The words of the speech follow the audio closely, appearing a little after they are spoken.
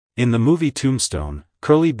In the movie Tombstone,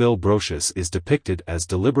 Curly Bill Brocious is depicted as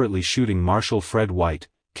deliberately shooting Marshal Fred White,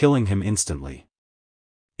 killing him instantly.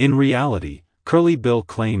 In reality, Curly Bill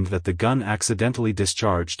claimed that the gun accidentally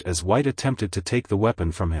discharged as White attempted to take the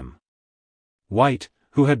weapon from him. White,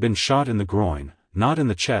 who had been shot in the groin, not in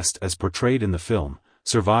the chest as portrayed in the film,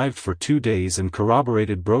 survived for 2 days and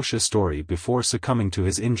corroborated Brocious' story before succumbing to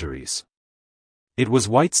his injuries. It was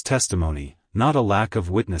White's testimony, not a lack of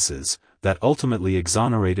witnesses, that ultimately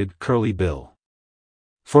exonerated Curly Bill.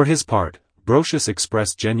 For his part, Brocious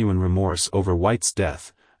expressed genuine remorse over White's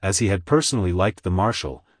death, as he had personally liked the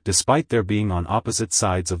marshal, despite their being on opposite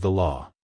sides of the law.